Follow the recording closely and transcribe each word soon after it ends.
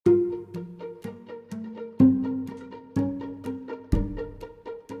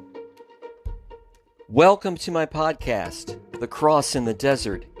Welcome to my podcast, The Cross in the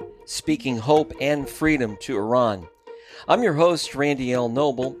Desert, speaking hope and freedom to Iran. I'm your host, Randy L.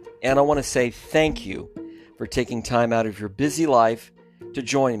 Noble, and I want to say thank you for taking time out of your busy life to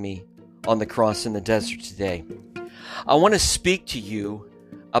join me on The Cross in the Desert today. I want to speak to you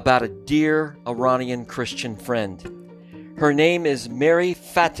about a dear Iranian Christian friend. Her name is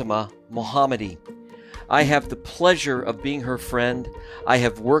Fatemeh Mohammadi. I have the pleasure of being her friend. I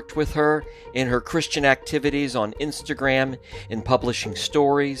have worked with her in her Christian activities on Instagram in publishing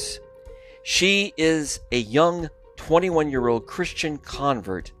stories. She is a young 21-year-old Christian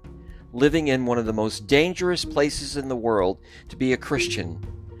convert living in one of the most dangerous places in the world to be a Christian.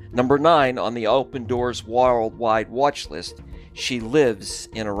 Number 9 on the Open Doors worldwide watch list. She lives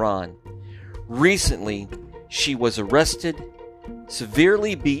in Iran. Recently, she was arrested,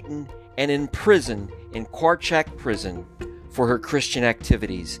 severely beaten, and imprisoned in Qarchak Prison for her Christian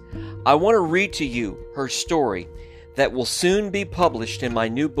activities. I want to read to you her story that will soon be published in my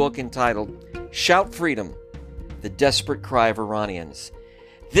new book entitled Shout Freedom, The Desperate Cry of Iranians.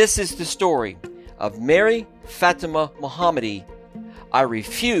 This is the story of Fatemeh Mohammadi. I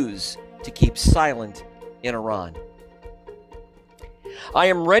refuse to keep silent in Iran. I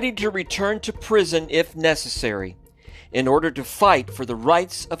am ready to return to prison if necessary in order to fight for the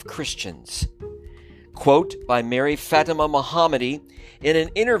rights of Christians. Quote by Fatemeh Mohammadi in an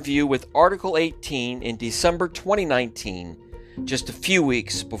interview with Article 18 in December 2019, just a few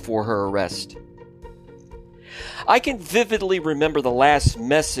weeks before her arrest. I can vividly remember the last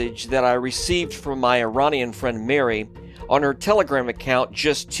message that I received from my Iranian friend Mary on her Telegram account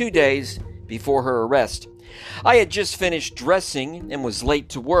just 2 days before her arrest. I had just finished dressing and was late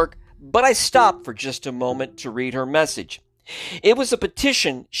to work, but I stopped for just a moment to read her message. It was a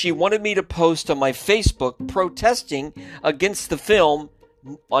petition she wanted me to post on my Facebook protesting against the film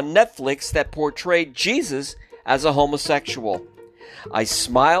on Netflix that portrayed Jesus as a homosexual. I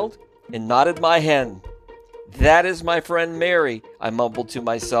smiled and nodded my head. "That is my friend Mary," I mumbled to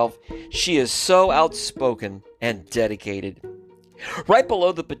myself. "She is so outspoken and dedicated." Right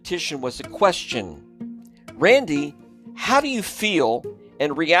below the petition was a question. "Randy, how do you feel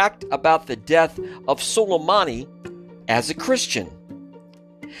and react about the death of Soleimani as a Christian?"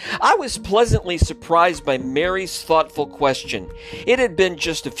 I was pleasantly surprised by Mary's thoughtful question. It had been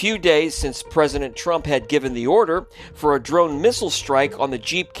just a few days since President Trump had given the order for a drone missile strike on the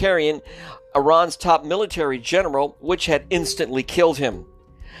jeep carrying Iran's top military general, which had instantly killed him.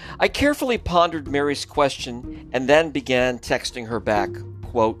 I carefully pondered Mary's question and then began texting her back.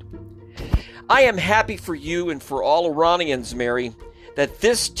 Quote, "I am happy for you and for all Iranians, Mary, that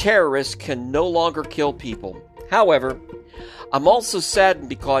this terrorist can no longer kill people. However, I'm also saddened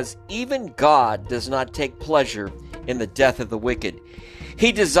because even God does not take pleasure in the death of the wicked.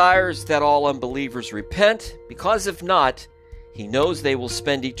 He desires that all unbelievers repent, because if not, he knows they will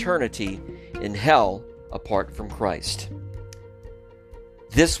spend eternity in hell apart from Christ."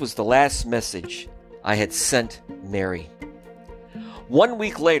 This was the last message I had sent Mary. 1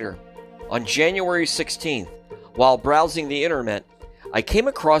 week later, on January 16th, while browsing the internet, I came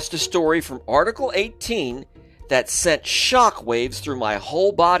across a story from Article 18 that sent shockwaves through my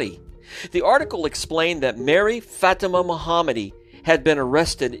whole body. The article explained that Fatemeh Mohammadi had been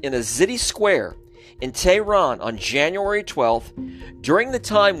arrested in Azadi Square in Tehran on January 12th, during the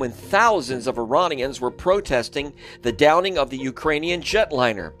time when thousands of Iranians were protesting the downing of the Ukrainian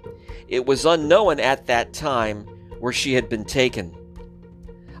jetliner. It was unknown at that time where she had been taken.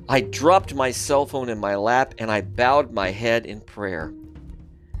 I dropped my cell phone in my lap and I bowed my head in prayer.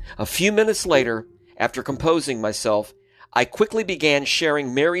 A few minutes later, after composing myself, I quickly began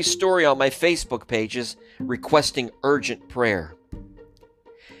sharing Mary's story on my Facebook pages, requesting urgent prayer.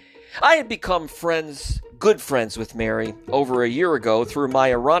 I had become good friends with Mary over a year ago through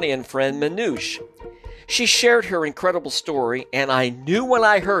my Iranian friend Manoush. She shared her incredible story, and I knew when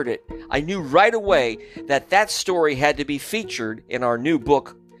I heard it, I knew right away that story had to be featured in our new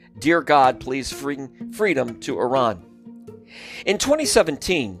book, Dear God, Please Bring Freedom to Iran. In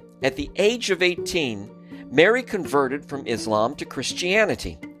 2017, at the age of 18, Mary converted from Islam to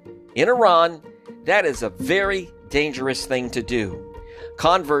Christianity. In Iran, that is a very dangerous thing to do.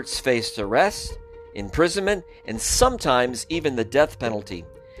 Converts faced arrest, imprisonment, and sometimes even the death penalty.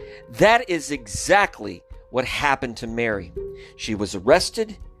 That is exactly what happened to Mary. She was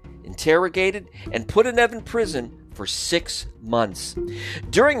arrested, interrogated, and put in prison for 6 months.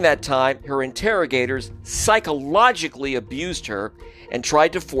 During that time, her interrogators psychologically abused her and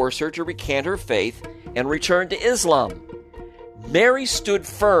tried to force her to recant her faith and return to Islam. Mary stood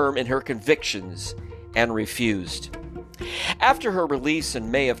firm in her convictions and refused. After her release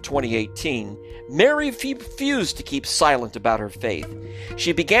in May of 2018, Mary refused to keep silent about her faith.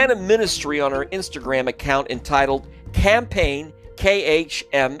 She began a ministry on her Instagram account entitled Campaign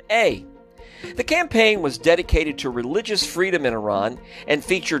KHMA. The campaign was dedicated to religious freedom in Iran and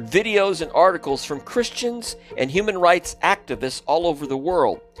featured videos and articles from Christians and human rights activists all over the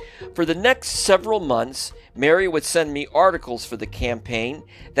world. For the next several months, Mary would send me articles for the campaign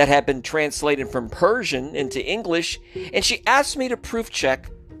that had been translated from Persian into English, and she asked me to proof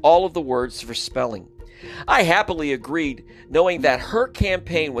check all of the words for spelling. I happily agreed, knowing that her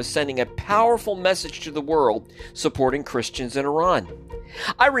campaign was sending a powerful message to the world supporting Christians in Iran.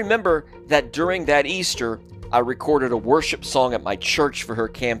 I remember that during that Easter, I recorded a worship song at my church for her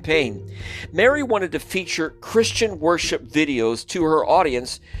campaign. Mary wanted to feature Christian worship videos to her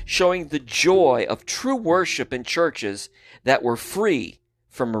audience, showing the joy of true worship in churches that were free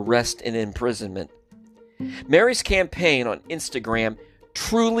from arrest and imprisonment. Mary's campaign on Instagram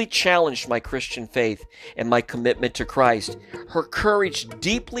truly challenged my Christian faith and my commitment to Christ. Her courage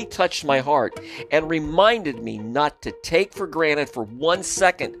deeply touched my heart and reminded me not to take for granted for 1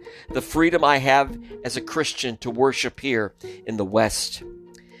 second the freedom I have as a Christian to worship here in the West.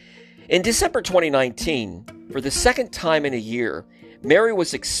 In December 2019, for the second time in a year, Mary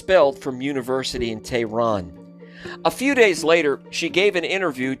was expelled from university in Tehran. A few days later, she gave an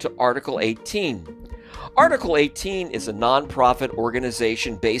interview to Article 18. Article 18 is a non-profit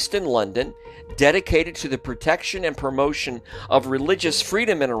organization based in London dedicated to the protection and promotion of religious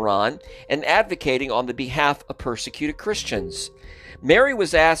freedom in Iran and advocating on the behalf of persecuted Christians. Mary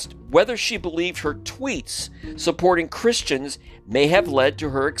was asked whether she believed her tweets supporting Christians may have led to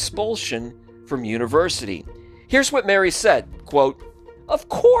her expulsion from university. Here's what Mary said, quote, "Of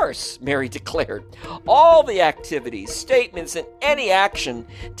course," Mary declared, "all the activities, statements, and any action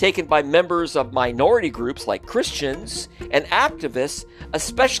taken by members of minority groups like Christians and activists,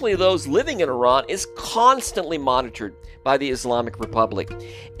 especially those living in Iran, is constantly monitored by the Islamic Republic.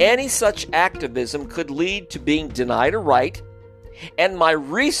 Any such activism could lead to being denied a right, and my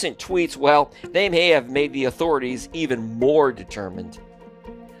recent tweets, well, they may have made the authorities even more determined."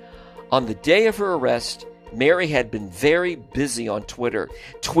 On the day of her arrest, Mary had been very busy on Twitter,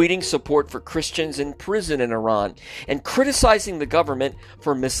 tweeting support for Christians in prison in Iran and criticizing the government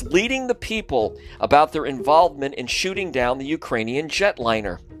for misleading the people about their involvement in shooting down the Ukrainian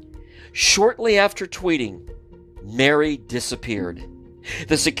jetliner. Shortly after tweeting, Mary disappeared.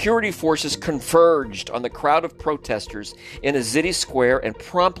 The security forces converged on the crowd of protesters in Azadi Square and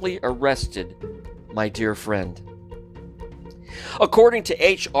promptly arrested my dear friend. According to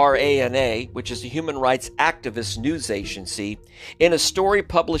HRANA, which is a human rights activist news agency, in a story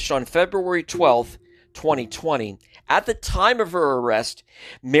published on February 12, 2020, at the time of her arrest,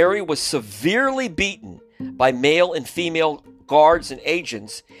 Mary was severely beaten by male and female guards and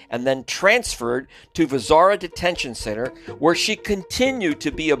agents and then transferred to Vizara Detention Center, where she continued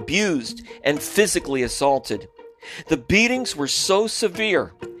to be abused and physically assaulted. The beatings were so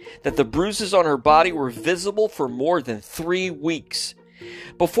severe that the bruises on her body were visible for more than 3 weeks.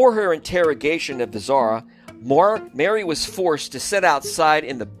 Before her interrogation at Vizara, Mary was forced to sit outside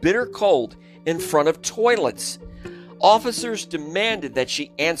in the bitter cold in front of toilets. Officers demanded that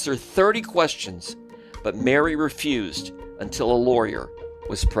she answer 30 questions, but Mary refused until a lawyer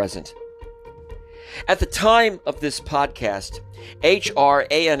was present. At the time of this podcast,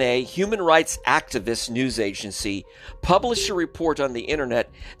 HRANA, Human Rights Activist News Agency, published a report on the internet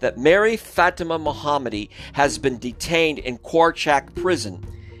that Fatemeh Fatemeh Mohammadi has been detained in Qarchak Prison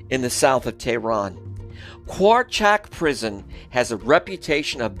in the south of Tehran. Qarchak Prison has a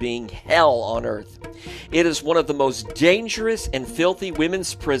reputation of being hell on earth. It is one of the most dangerous and filthy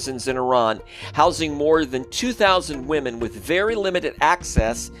women's prisons in Iran, housing more than 2,000 women with very limited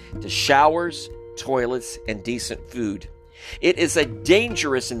access to showers, toilets, and decent food. It is a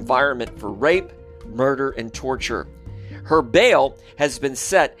dangerous environment for rape, murder, and torture. Her bail has been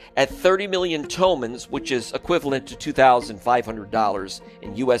set at 30 million tomans, which is equivalent to $2,500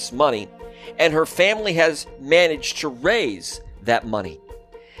 in U.S. money, and her family has managed to raise that money.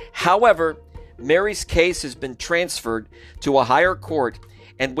 However, Mary's case has been transferred to a higher court,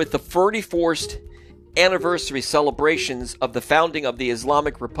 and with the 41st anniversary celebrations of the founding of the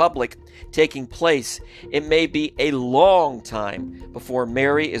Islamic Republic taking place, it may be a long time before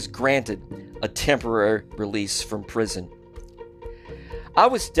Mary is granted a temporary release from prison. I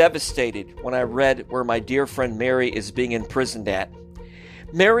was devastated when I read where my dear friend Mary is being imprisoned at.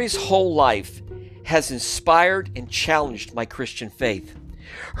 Mary's whole life has inspired and challenged my Christian faith.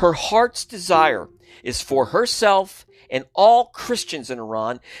 Her heart's desire is for herself and all Christians in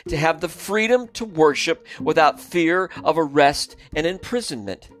Iran to have the freedom to worship without fear of arrest and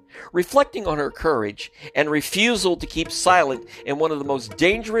imprisonment. Reflecting on her courage and refusal to keep silent in one of the most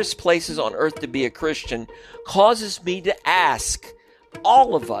dangerous places on earth to be a Christian causes me to ask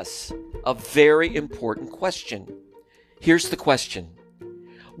all of us a very important question. Here's the question.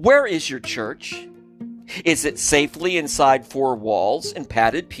 Where is your church? Is it safely inside four walls and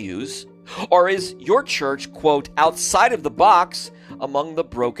padded pews? Or is your church, quote, outside of the box among the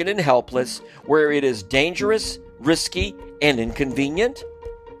broken and helpless, where it is dangerous, risky, and inconvenient?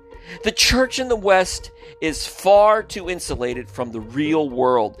 The church in the West is far too insulated from the real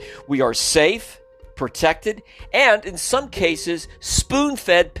world. We are safe, protected, and in some cases,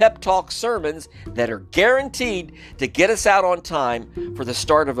 spoon-fed pep talk sermons that are guaranteed to get us out on time for the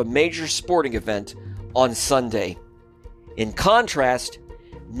start of a major sporting event on Sunday. In contrast,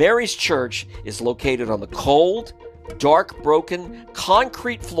 Mary's church is located on the cold, dark, broken,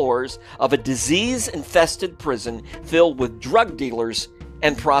 concrete floors of a disease-infested prison filled with drug dealers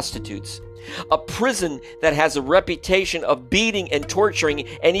and prostitutes. A prison that has a reputation of beating and torturing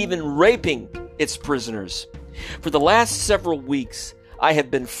and even raping its prisoners. For the last several weeks, I have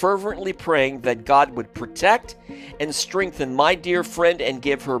been fervently praying that God would protect and strengthen my dear friend and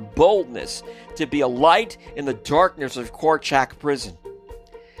give her boldness to be a light in the darkness of Qarchak Prison.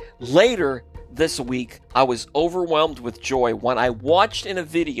 Later this week, I was overwhelmed with joy when I watched in a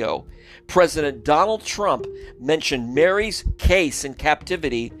video President Donald Trump mention Mary's case in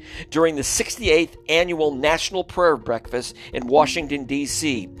captivity during the 68th Annual National Prayer Breakfast in Washington,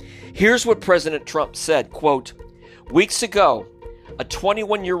 D.C. Here's what President Trump said, quote, "Weeks ago, a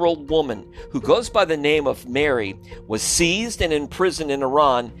 21-year-old woman who goes by the name of Mary was seized and imprisoned in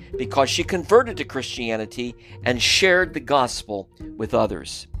Iran because she converted to Christianity and shared the gospel with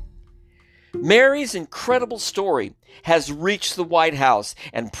others." Mary's incredible story has reached the White House,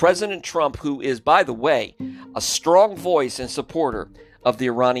 and President Trump, who is, by the way, a strong voice and supporter of the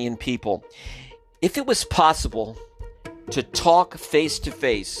Iranian people. If it was possible to talk face to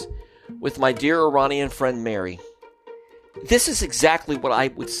face with my dear Iranian friend Mary, this is exactly what I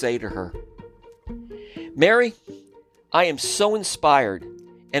would say to her. Mary, I am so inspired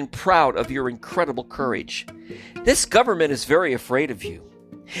and proud of your incredible courage. This government is very afraid of you.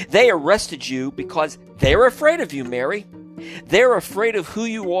 They arrested you because they're afraid of you, Mary. They're afraid of who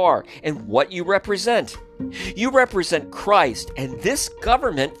you are and what you represent. You represent Christ, and this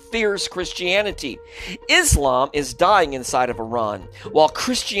government fears Christianity. Islam is dying inside of Iran, while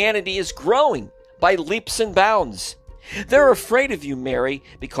Christianity is growing by leaps and bounds. They're afraid of you, Mary,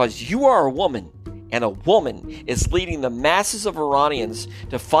 because you are a woman, and a woman is leading the masses of Iranians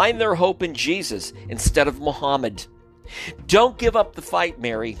to find their hope in Jesus instead of Muhammad. Don't give up the fight,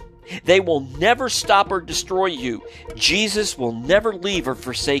 Mary. They will never stop or destroy you. Jesus will never leave or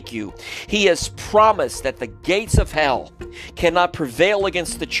forsake you. He has promised that the gates of hell cannot prevail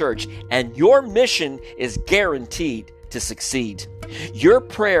against the church, and your mission is guaranteed to succeed. Your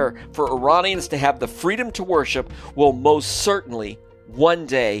prayer for Iranians to have the freedom to worship will most certainly one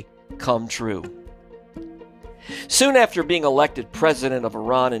day come true. Soon after being elected president of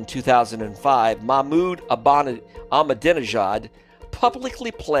Iran in 2005, Mahmoud Ahmadinejad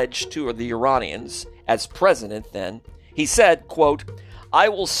publicly pledged to the Iranians, as president then, he said, quote, "I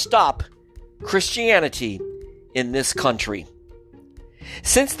will stop Christianity in this country."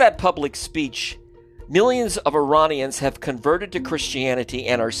 Since that public speech, millions of Iranians have converted to Christianity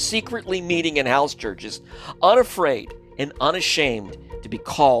and are secretly meeting in house churches, unafraid and unashamed to be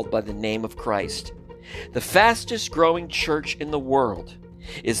called by the name of Christ. The fastest growing church in the world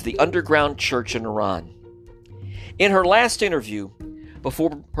is the underground church in Iran. In her last interview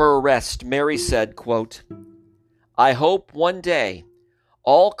before her arrest, Mary said, quote, "I hope one day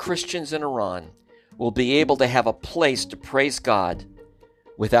all Christians in Iran will be able to have a place to praise God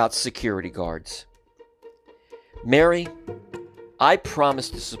without security guards." Mary, I promise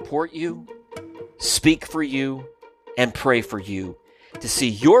to support you, speak for you, and pray for you to see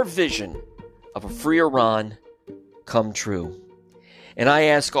your vision of a free Iran come true. And I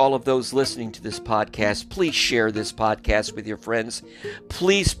ask all of those listening to this podcast, please share this podcast with your friends.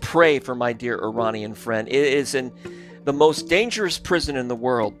 Please pray for my dear Iranian friend. It is in the most dangerous prison in the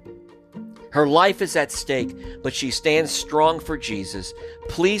world. Her life is at stake, but she stands strong for Jesus.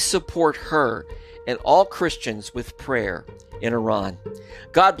 Please support her and all Christians with prayer in Iran.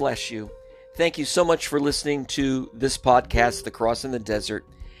 God bless you. Thank you so much for listening to this podcast, The Cross in the Desert.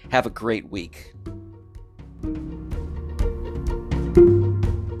 Have a great week.